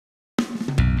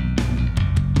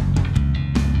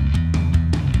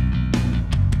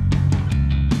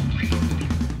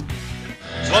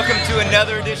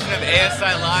another edition of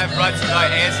ASI Live, brought to you by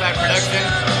ASI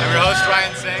Productions. I'm your host,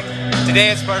 Ryan Singh. Today,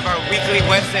 as part of our weekly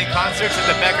Wednesday concerts at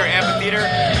the Becker Amphitheatre,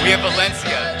 we have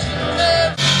Valencia.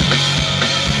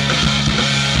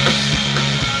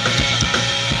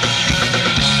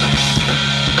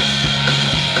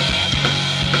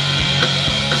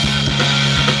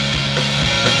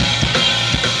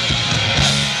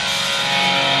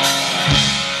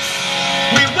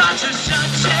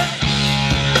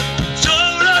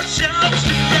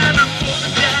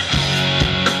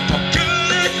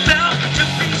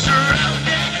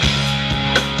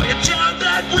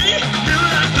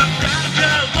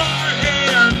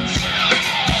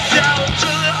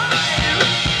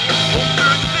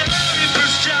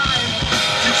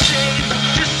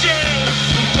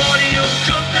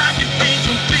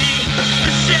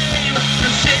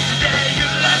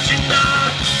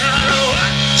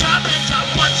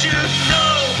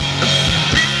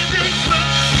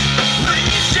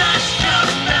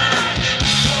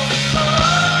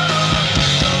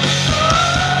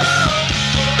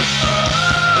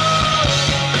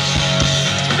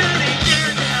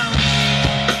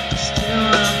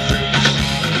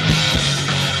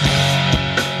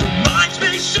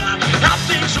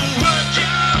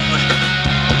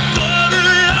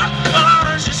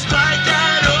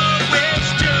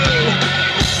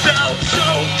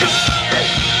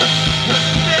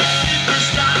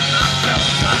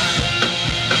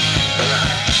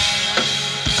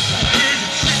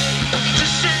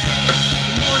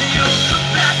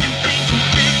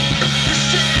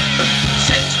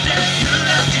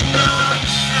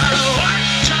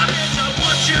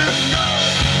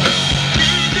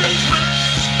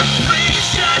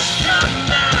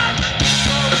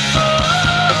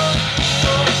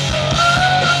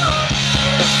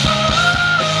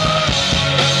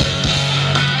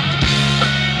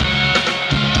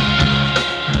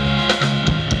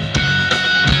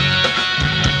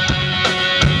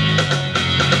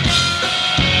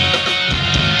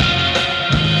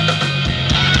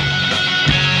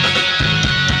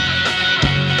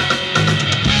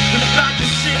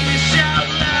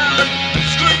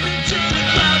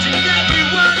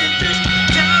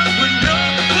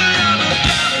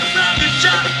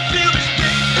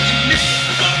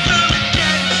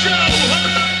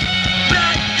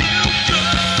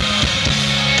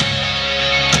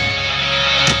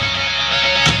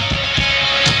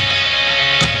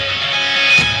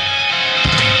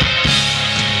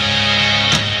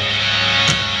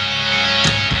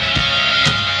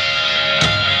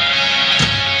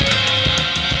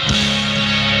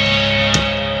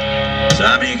 So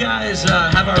how many of you guys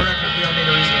have our record, We Don't Need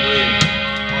a Reason to Believe?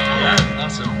 Yeah,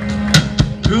 awesome.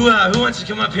 Who wants to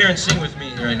come up here and sing with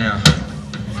me right now?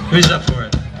 Who's up for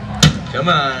it? Come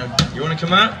on. You want to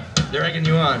come up? They're egging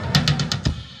you on.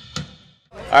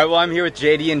 Alright, well, I'm here with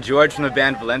JD and George from the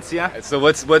band Valencia. So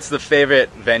what's the favorite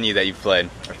venue that you've played?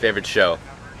 Or favorite show?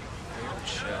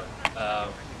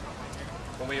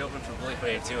 When we opened for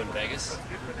Blink-182 in Vegas,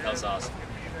 that was awesome.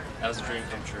 That was a dream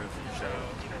come true for the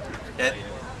show.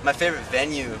 My favorite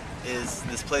venue is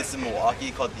this place in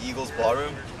Milwaukee called the Eagles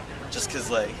Ballroom, just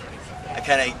because like I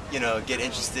kind of get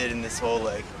interested in this whole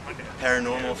like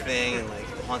paranormal thing and like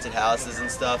haunted houses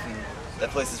and stuff, and that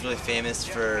place is really famous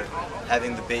for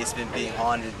having the basement being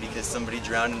haunted because somebody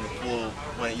drowned in the pool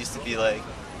when it used to be like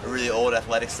a really old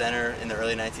athletic center in the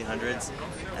early 1900s.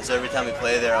 And so every time we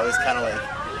play there, I always kind of like,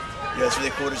 it's really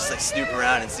cool to just like snoop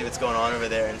around and see what's going on over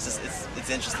there, and it's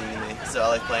interesting to me. So I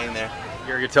like playing there.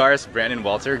 Your guitarist Brandon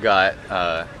Walter got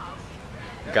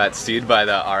sued by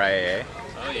the RIAA.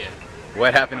 Oh yeah.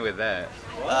 What happened with that?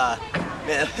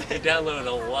 Man, He downloaded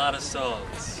a lot of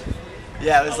songs.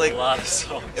 yeah, it was like a lot of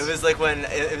songs. It was like when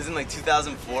it was in like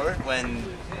 2004 when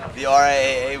the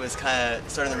RIAA was kind of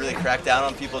starting to really crack down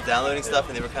on people downloading stuff,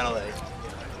 and they were kind of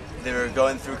like they were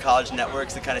going through college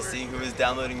networks to kind of see who was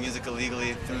downloading music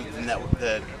illegally through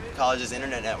the college's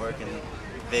internet network, and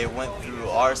they went through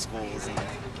our schools and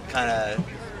kind of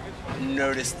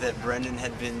noticed that Brendan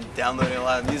had been downloading a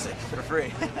lot of music for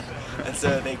free. And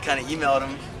so they kind of emailed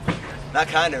him,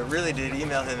 really did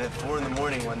email him at 4 in the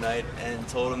morning one night and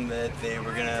told him that they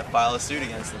were going to file a suit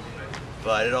against him.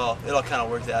 But it all kind of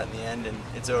worked out in the end, and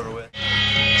it's over with.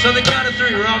 So the count of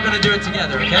 3, we're all going to do it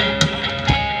together, okay?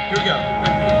 Here we go.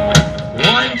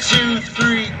 1, 2,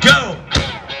 3, go!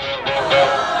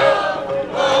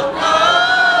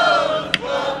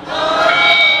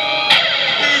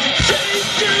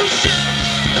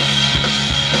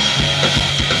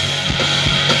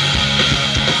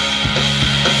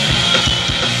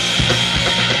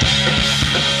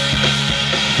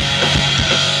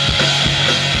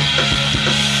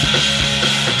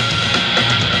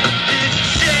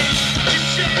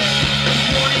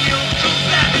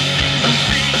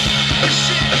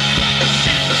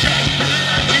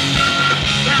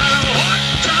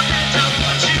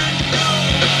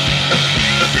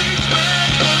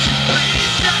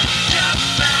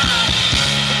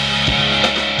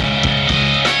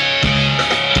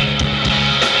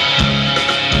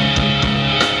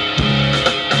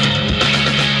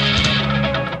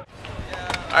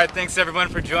 right, thanks everyone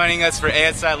for joining us for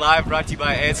ASI Live, brought to you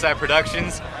by ASI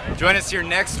Productions. Join us here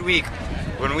next week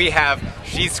when we have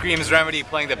She Screams Remedy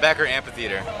playing the Becker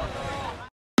Amphitheatre.